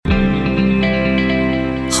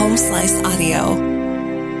Home Slice Audio.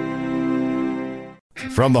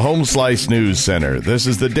 From the Home Slice News Center, this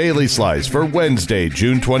is the Daily Slice for Wednesday,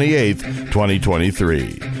 June 28th,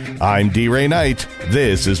 2023. I'm D-Ray Knight.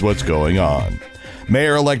 This is what's going on.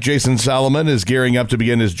 Mayor-elect Jason Salomon is gearing up to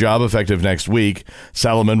begin his job effective next week.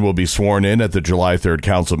 Salomon will be sworn in at the July 3rd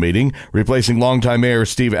council meeting, replacing longtime Mayor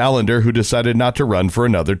Steve Allender, who decided not to run for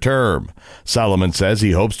another term. Salomon says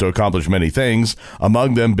he hopes to accomplish many things,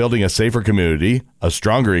 among them building a safer community, a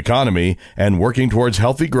stronger economy, and working towards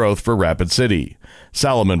healthy growth for Rapid City.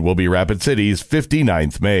 Salomon will be Rapid City's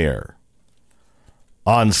 59th mayor.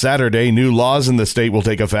 On Saturday, new laws in the state will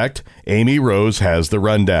take effect. Amy Rose has the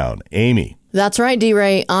rundown. Amy. That's right,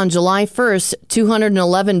 D-Ray. On July 1st,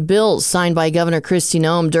 211 bills signed by Governor Kristi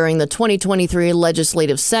Noem during the 2023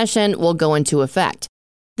 legislative session will go into effect.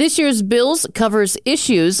 This year's bills covers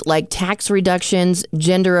issues like tax reductions,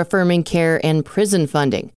 gender-affirming care, and prison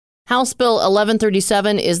funding. House Bill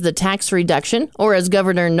 1137 is the tax reduction, or as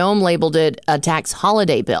Governor Noem labeled it, a tax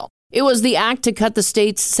holiday bill. It was the act to cut the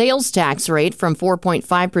state's sales tax rate from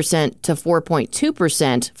 4.5% to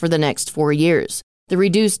 4.2% for the next 4 years. The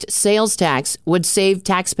reduced sales tax would save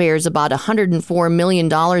taxpayers about $104 million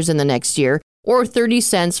in the next year, or 30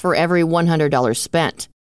 cents for every $100 spent.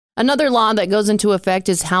 Another law that goes into effect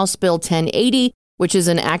is House Bill 1080, which is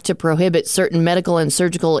an act to prohibit certain medical and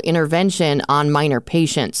surgical intervention on minor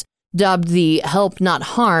patients. Dubbed the Help Not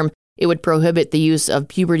Harm, it would prohibit the use of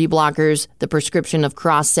puberty blockers, the prescription of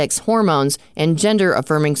cross-sex hormones, and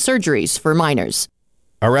gender-affirming surgeries for minors.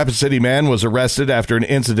 A Rapid City man was arrested after an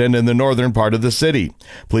incident in the northern part of the city.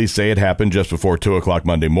 Police say it happened just before 2 o'clock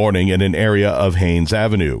Monday morning in an area of Haynes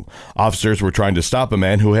Avenue. Officers were trying to stop a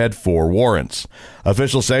man who had 4 warrants.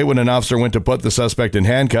 Officials say when an officer went to put the suspect in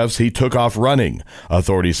handcuffs, he took off running.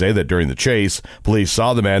 Authorities say that during the chase, police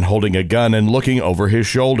saw the man holding a gun and looking over his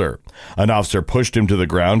shoulder. An officer pushed him to the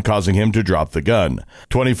ground, causing him to drop the gun.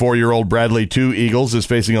 24-year-old Bradley 2 Eagles is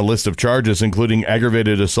facing a list of charges including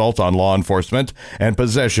aggravated assault on law enforcement and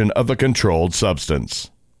possession of a controlled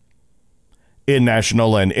substance. In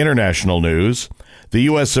national and international news, the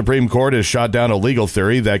U.S. Supreme Court has shot down a legal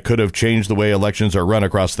theory that could have changed the way elections are run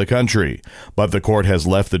across the country, but the court has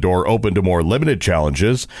left the door open to more limited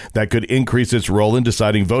challenges that could increase its role in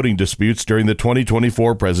deciding voting disputes during the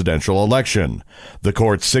 2024 presidential election. The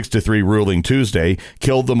court's 6-3 ruling Tuesday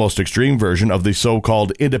killed the most extreme version of the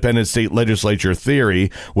so-called independent state legislature theory,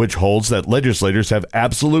 which holds that legislators have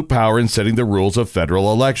absolute power in setting the rules of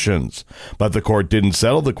federal elections. But the court didn't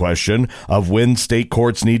settle the question of when state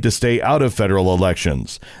courts need to stay out of federal elections.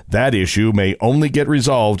 That issue may only get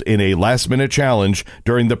resolved in a last-minute challenge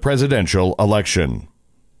during the presidential election.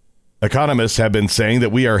 Economists have been saying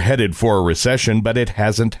that we are headed for a recession, but it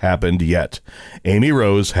hasn't happened yet. Amy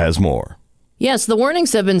Rose has more. Yes, the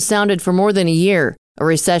warnings have been sounded for more than a year. A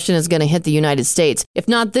recession is going to hit the United States. If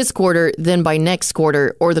not this quarter, then by next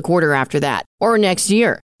quarter or the quarter after that, or next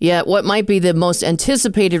year. Yet what might be the most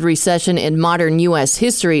anticipated recession in modern U.S.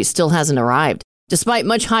 history still hasn't arrived. Despite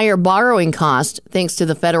much higher borrowing costs, thanks to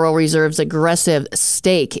the Federal Reserve's aggressive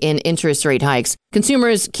stake in interest rate hikes,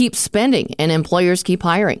 consumers keep spending and employers keep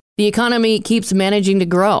hiring. The economy keeps managing to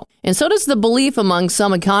grow. And so does the belief among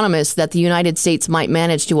some economists that the United States might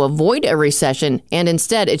manage to avoid a recession and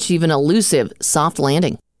instead achieve an elusive soft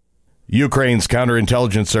landing. Ukraine's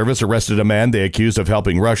counterintelligence service arrested a man they accused of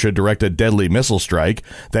helping Russia direct a deadly missile strike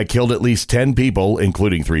that killed at least 10 people,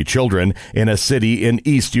 including 3 children, in a city in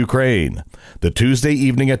East Ukraine. The Tuesday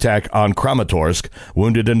evening attack on Kramatorsk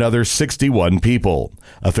wounded another 61 people.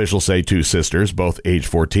 Officials say 2 sisters, both age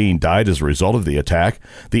 14, died as a result of the attack.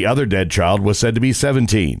 The other dead child was said to be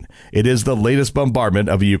 17. It is the latest bombardment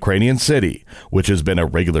of a Ukrainian city, which has been a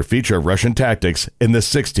regular feature of Russian tactics in the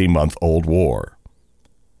 16-month-old war.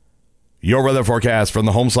 Your weather forecast from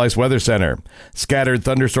the Home Slice Weather Center. Scattered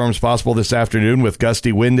thunderstorms possible this afternoon with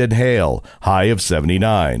gusty wind and hail. High of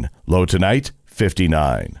 79. Low tonight,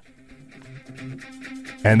 59.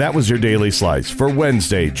 And that was your Daily Slice for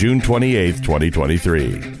Wednesday, June 28th,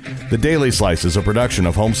 2023. The Daily Slice is a production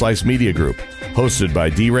of Home Slice Media Group, hosted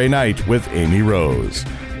by D-Ray Knight with Amy Rose.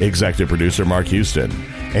 Executive producer Mark Houston.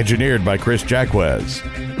 Engineered by Chris Jacquez.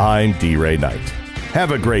 I'm D-Ray Knight.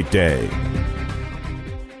 Have a great day.